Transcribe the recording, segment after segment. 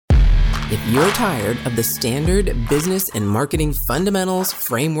If you're tired of the standard business and marketing fundamentals,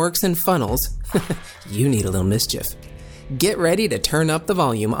 frameworks, and funnels, you need a little mischief. Get ready to turn up the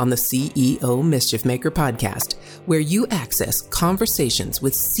volume on the CEO Mischief Maker podcast, where you access conversations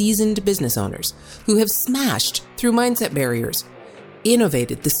with seasoned business owners who have smashed through mindset barriers,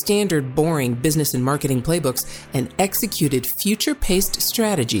 innovated the standard boring business and marketing playbooks, and executed future-paced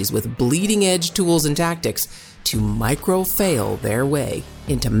strategies with bleeding-edge tools and tactics to micro-fail their way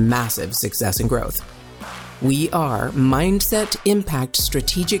into massive success and growth. We are Mindset Impact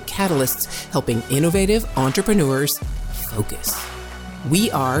Strategic Catalysts helping innovative entrepreneurs focus.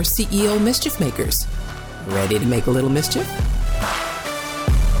 We are CEO Mischief Makers. Ready to make a little mischief?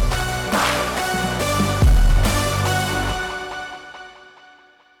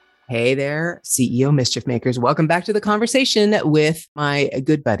 Hey there, CEO Mischief Makers. Welcome back to the conversation with my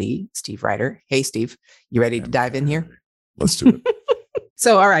good buddy, Steve Reiter. Hey, Steve, you ready to dive in here? Let's do it.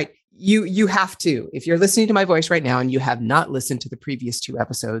 So, all right, you have to. If you're listening to my voice right now and you have not listened to the previous 2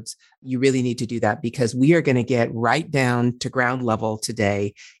 episodes, you really need to do that, because we are going to get right down to ground level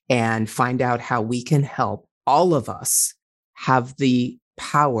today and find out how we can help all of us have the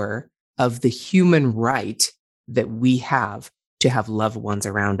power of the human right that we have to have loved ones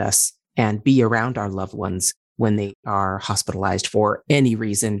around us and be around our loved ones when they are hospitalized for any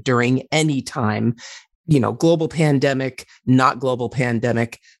reason during any time, global pandemic, not global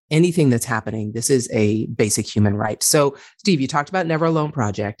pandemic, anything that's happening. This is a basic human right. So, Steve, you talked about Never Alone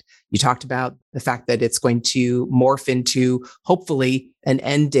Project. You talked about the fact that it's going to morph into, hopefully, an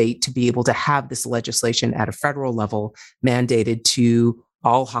end date to be able to have this legislation at a federal level mandated to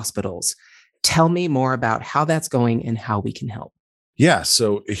all hospitals. Tell me more about how that's going and how we can help. Yeah.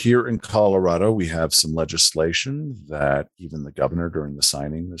 So here in Colorado, we have some legislation that even the governor during the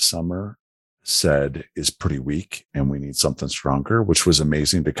signing this summer said is pretty weak and we need something stronger, which was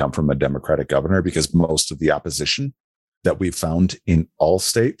amazing to come from a Democratic governor, because most of the opposition that we've found in all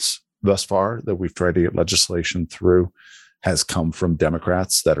states thus far that we've tried to get legislation through has come from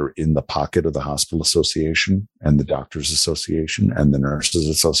Democrats that are in the pocket of the Hospital Association and the Doctors Association and the Nurses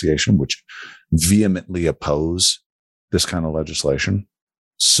Association, which vehemently oppose this kind of legislation.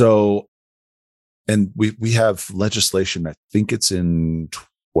 So, and we have legislation, I think it's in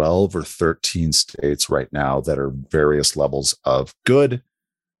 12 or 13 states right now that are various levels of good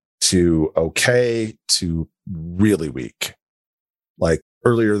to okay to really weak. Like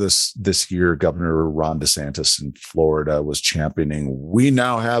earlier this year, Governor Ron DeSantis in Florida was championing, we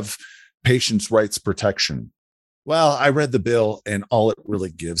now have patients' rights protection. Well, I read the bill and all it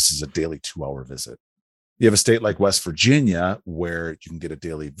really gives is a daily 2-hour visit. You have a state like West Virginia where you can get a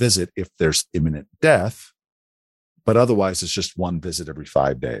daily visit if there's imminent death, but otherwise it's just 1 visit every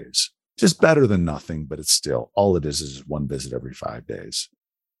 5 days. Just better than nothing, but it's still, all it is 1 visit every 5 days.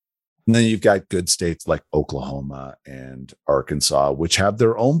 And then you've got good states like Oklahoma and Arkansas, which have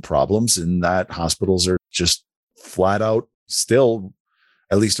their own problems in that hospitals are just flat out still,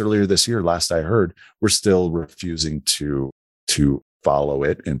 at least earlier this year, last I heard, we're still refusing to follow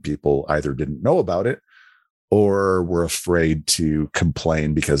it. And people either didn't know about it or were afraid to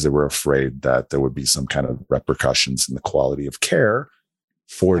complain because they were afraid that there would be some kind of repercussions in the quality of care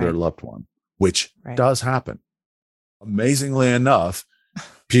for their loved one, which does happen. Amazingly enough,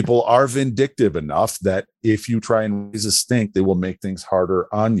 people are vindictive enough that if you try and raise a stink, they will make things harder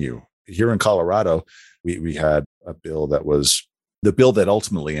on you. Here in Colorado, we had a bill that was the bill that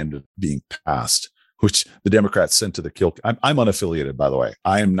ultimately ended up being passed, which the Democrats sent to the kill. I'm unaffiliated, by the way.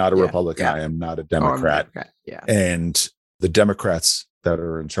 I am not a Republican. I am not a Democrat. Yeah. And the Democrats that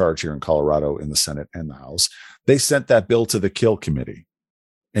are in charge here in Colorado in the Senate and the House, they sent that bill to the kill committee.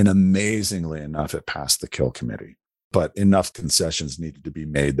 And amazingly enough, it passed the kill committee. But enough concessions needed to be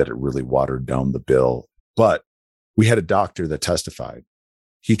made that it really watered down the bill. But we had a doctor that testified.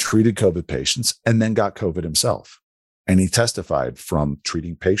 He treated COVID patients and then got COVID himself. And he testified from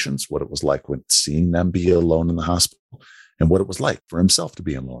treating patients, what it was like when seeing them be alone in the hospital and what it was like for himself to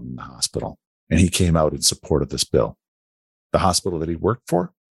be alone in the hospital. And he came out in support of this bill. The hospital that he worked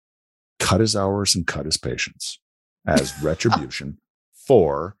for cut his hours and cut his patients as retribution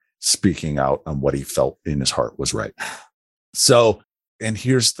for speaking out on what he felt in his heart was right. So, and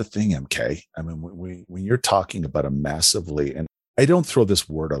here's the thing, MK. I mean, when you're talking about a massively, and I don't throw this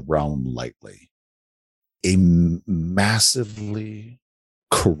word around lightly, a massively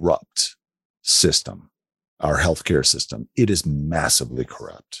corrupt system, our healthcare system, it is massively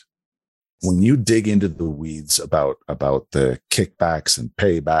corrupt. When you dig into the weeds about the kickbacks and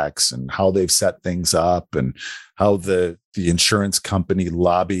paybacks and how they've set things up and how the insurance company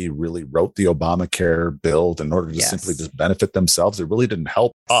lobby really wrote the Obamacare bill in order to simply just benefit themselves, it really didn't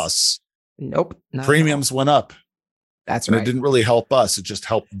help us Nope. Not Premiums went up. That's and right. It didn't really help us. It just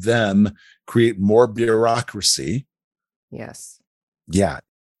helped them create more bureaucracy. Yes. Yeah.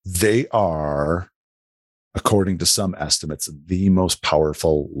 They are, according to some estimates, the most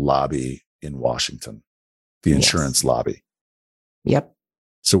powerful lobby in Washington, the insurance lobby. Yep.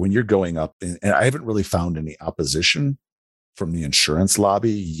 So when you're going up, and I haven't really found any opposition from the insurance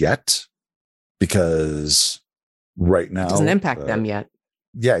lobby yet, because right now it doesn't impact them yet.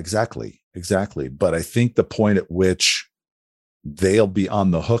 Yeah, exactly. Exactly. But I think the point at which they'll be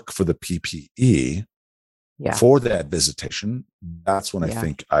on the hook for the PPE for that visitation, that's when I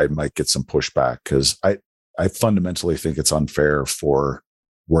think I might get some pushback, because I fundamentally think it's unfair for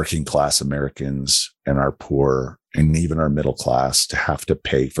working class Americans and our poor and even our middle class to have to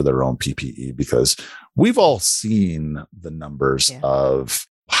pay for their own PPE, because we've all seen the numbers of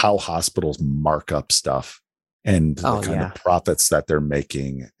how hospitals mark up stuff and the kind of profits that they're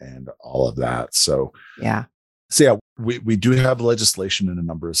making and all of that. So we do have legislation in a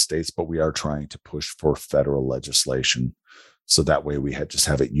number of states, but we are trying to push for federal legislation. So that way we just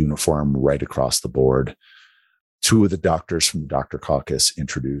have it uniform right across the board. Two of the doctors from the Doctor Caucus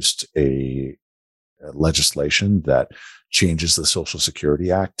introduced a legislation that changes the Social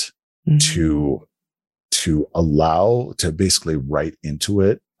Security Act to allow, to basically write into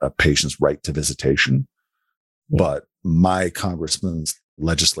it a patient's right to visitation. But my congressman's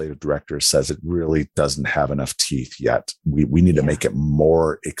legislative director says it really doesn't have enough teeth yet. We need to make it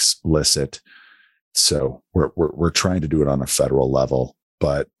more explicit. So we're trying to do it on a federal level,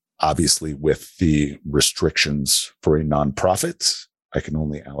 but obviously with the restrictions for a nonprofit, I can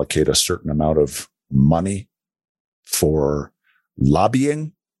only allocate a certain amount of money for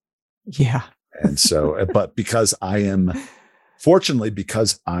lobbying. Yeah. And so, but because I am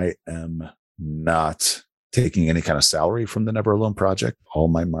not taking any kind of salary from the Never Alone Project, all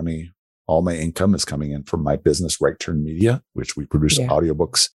my money, all my income is coming in from my business, Reiter Media, which we produce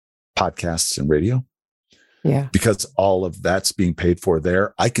audiobooks, podcasts, and radio. Yeah. Because all of that's being paid for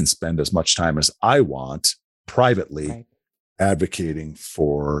there, I can spend as much time as I want privately advocating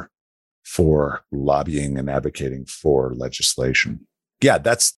for lobbying and advocating for legislation. Yeah,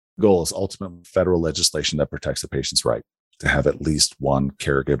 that's the goal, is ultimately federal legislation that protects the patient's right to have at least one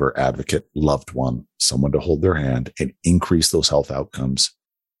caregiver, advocate, loved one, someone to hold their hand and increase those health outcomes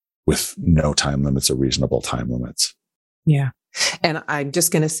with no time limits or reasonable time limits. Yeah. And I'm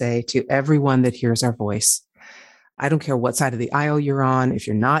just going to say to everyone that hears our voice, I don't care what side of the aisle you're on. If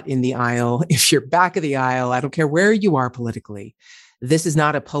you're not in the aisle, if you're back of the aisle, I don't care where you are politically. This is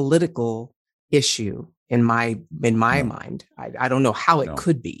not a political issue in my mind. I don't know how it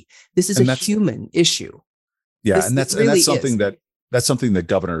could be. This is a human issue. Yeah. And that's something that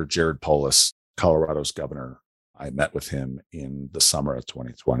Governor Jared Polis, Colorado's governor, I met with him in the summer of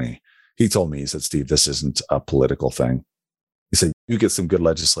 2020. He told me, he said, Steve, this isn't a political thing. He said, you get some good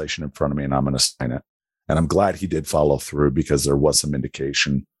legislation in front of me and I'm going to sign it. And I'm glad he did follow through, because there was some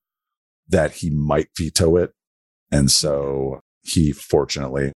indication that he might veto it. And so he,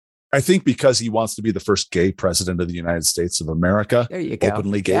 fortunately, I think because he wants to be the first gay president of the United States of America, there you go,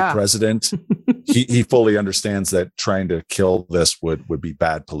 openly gay president, he fully understands that trying to kill this would be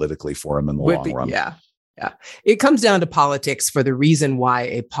bad politically for him in the long run. Yeah. It comes down to politics for the reason why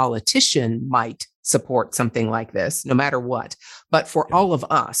a politician might support something like this, no matter what. But for all of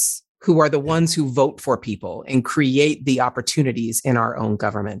us who are the ones who vote for people and create the opportunities in our own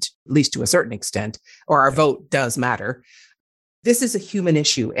government, at least to a certain extent, or our vote does matter. This is a human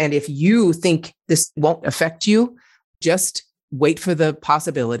issue. And if you think this won't affect you, just wait for the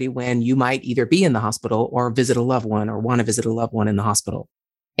possibility when you might either be in the hospital or visit a loved one or want to visit a loved one in the hospital.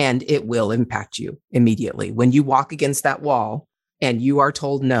 And it will impact you immediately. When you walk against that wall and you are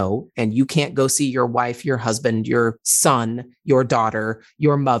told no, and you can't go see your wife, your husband, your son, your daughter,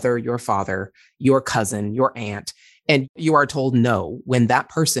 your mother, your father, your cousin, your aunt, and you are told no when that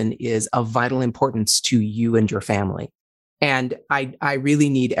person is of vital importance to you and your family. And I really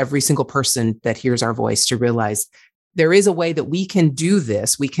need every single person that hears our voice to realize there is a way that we can do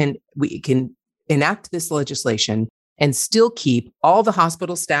this. We can enact this legislation and still keep all the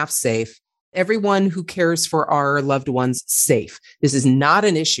hospital staff safe, everyone who cares for our loved ones safe. This is not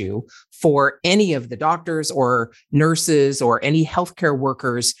an issue for any of the doctors or nurses or any healthcare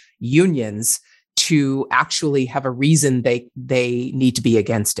workers unions to actually have a reason they need to be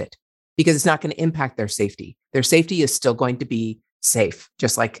against it, because it's not going to impact their safety. Their safety is still going to be safe,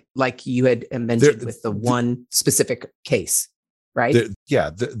 just like you had mentioned with the one specific case, right?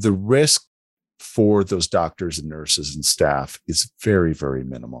 The risk for those doctors and nurses and staff is very, very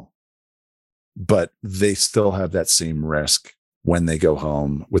minimal, but they still have that same risk when they go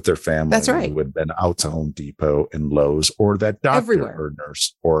home with their family. That's right. Who had been out to Home Depot and Lowe's, or that doctor Everywhere. or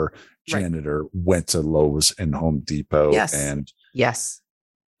nurse or janitor went to Lowe's and Home Depot and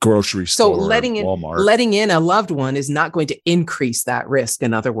grocery store, so Walmart. letting in a loved one is not going to increase that risk.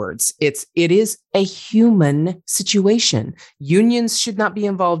 In other words, it is a human situation. Unions should not be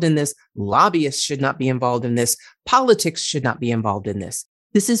involved in this. Lobbyists should not be involved in this. Politics should not be involved in this.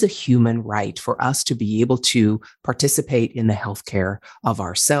 This is a human right for us to be able to participate in the healthcare of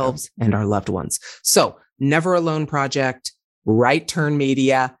ourselves and our loved ones. So Never Alone Project, Right Turn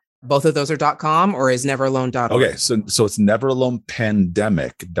Media, both of those are .com, or is neveralone.org? Okay, so it's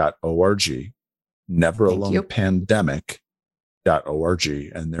neveralonepandemic.org, neveralonepandemic.org,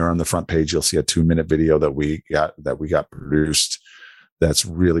 and there on the front page you'll see a 2-minute video that we got produced. That's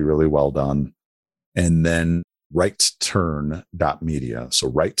really, really well done. And then rightturn.media.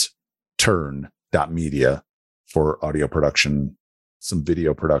 So rightturn.media for audio production, some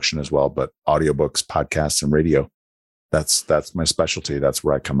video production as well, but audiobooks, podcasts, and radio. That's my specialty. That's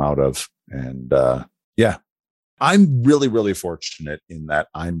where I come out of. And I'm really, really fortunate in that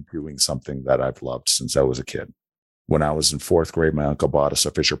I'm doing something that I've loved since I was a kid. When I was in 4th grade, my uncle bought us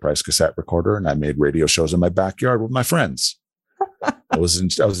a Fisher-Price cassette recorder, and I made radio shows in my backyard with my friends. I was in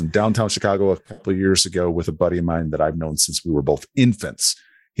downtown Chicago a couple of years ago with a buddy of mine that I've known since we were both infants.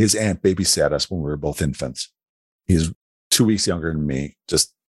 His aunt babysat us when we were both infants. He's 2 weeks younger than me,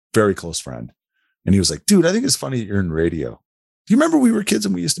 just very close friend. And he was like, dude, I think it's funny that you're in radio. Do you remember we were kids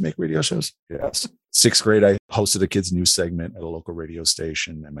and we used to make radio shows? Yes. 6th grade, I hosted a kids news segment at a local radio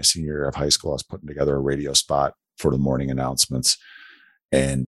station. And my senior year of high school, I was putting together a radio spot for the morning announcements.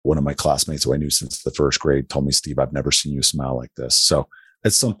 And one of my classmates who I knew since the 1st grade told me, Steve, I've never seen you smile like this. So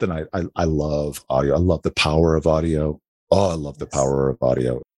it's something I love audio. I love the power of audio. Oh, I love the power of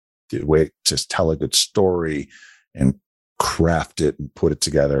audio. The way to tell a good story and craft it and put it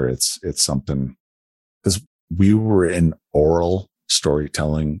together. It's something, because we were in oral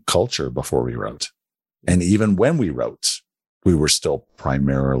storytelling culture before we wrote. And even when we wrote, we were still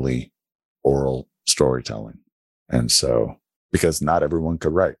primarily oral storytelling. And so, because not everyone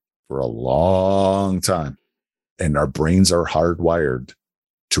could write for a long time, and our brains are hardwired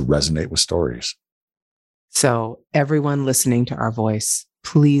to resonate with stories. So everyone listening to our voice,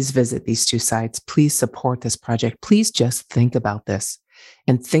 please visit these 2 sites. Please support this project. Please just think about this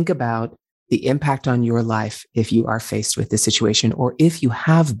and think about the impact on your life if you are faced with this situation, or if you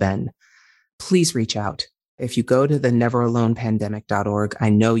have been. Please reach out. If you go to the neveralonepandemic.org, I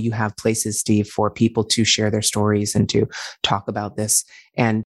know you have places, Steve, for people to share their stories and to talk about this.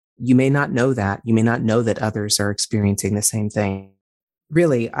 And you may not know that. You may not know that others are experiencing the same thing.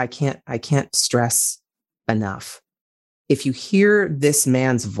 Really, I can't stress enough. If you hear this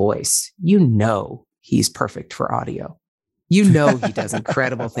man's voice, you know he's perfect for audio. You know he does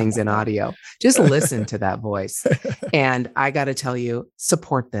incredible things in audio. Just listen to that voice. And I got to tell you,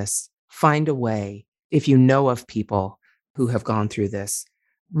 support this. Find a way. If you know of people who have gone through this,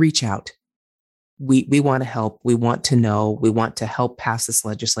 reach out. We want to help. We want to know. We want to help pass this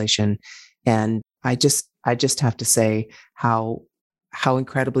legislation. And I just have to say how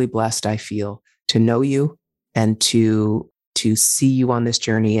incredibly blessed I feel to know you and to see you on this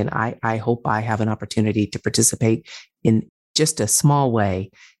journey. And I hope I have an opportunity to participate in just a small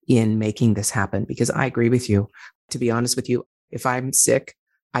way in making this happen, because I agree with you. To be honest with you, if I'm sick,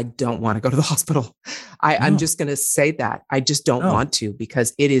 I don't want to go to the hospital. I'm just going to say that. I just don't want to,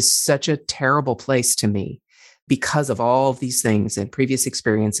 because it is such a terrible place to me because of all of these things and previous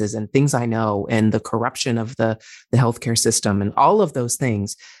experiences and things I know, and the corruption of the healthcare system and all of those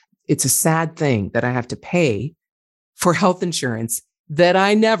things. It's a sad thing that I have to pay for health insurance that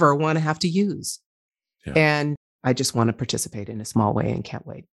I never want to have to use. Yeah. And I just want to participate in a small way and can't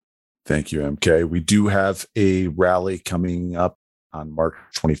wait. Thank you, MK. We do have a rally coming up on March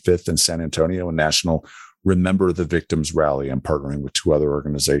 25th in San Antonio, a national Remember the Victims rally. I'm partnering with 2 other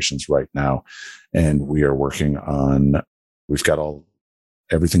organizations right now, and we are working on, we've got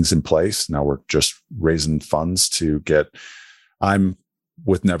everything's in place. Now we're just raising funds to get, I'm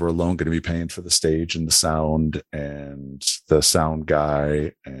with Never Alone going to be paying for the stage and the sound and the sound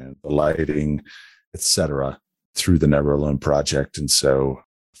guy and the lighting, etc., through the Never Alone project. And so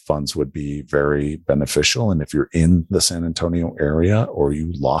funds would be very beneficial. And if you're in the San Antonio area or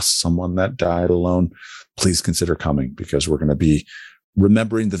you lost someone that died alone, please consider coming, because we're going to be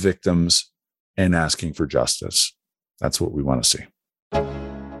remembering the victims and asking for justice. That's what we want to see.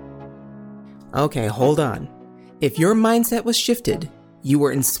 Okay, hold on. If your mindset was shifted, you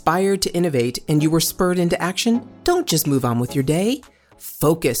were inspired to innovate, and you were spurred into action, don't just move on with your day.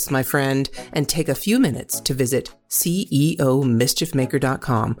 Focus, my friend, and take a few minutes to visit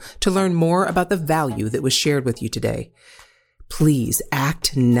CEOmischiefmaker.com to learn more about the value that was shared with you today. Please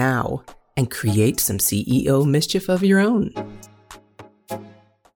act now and create some CEO mischief of your own.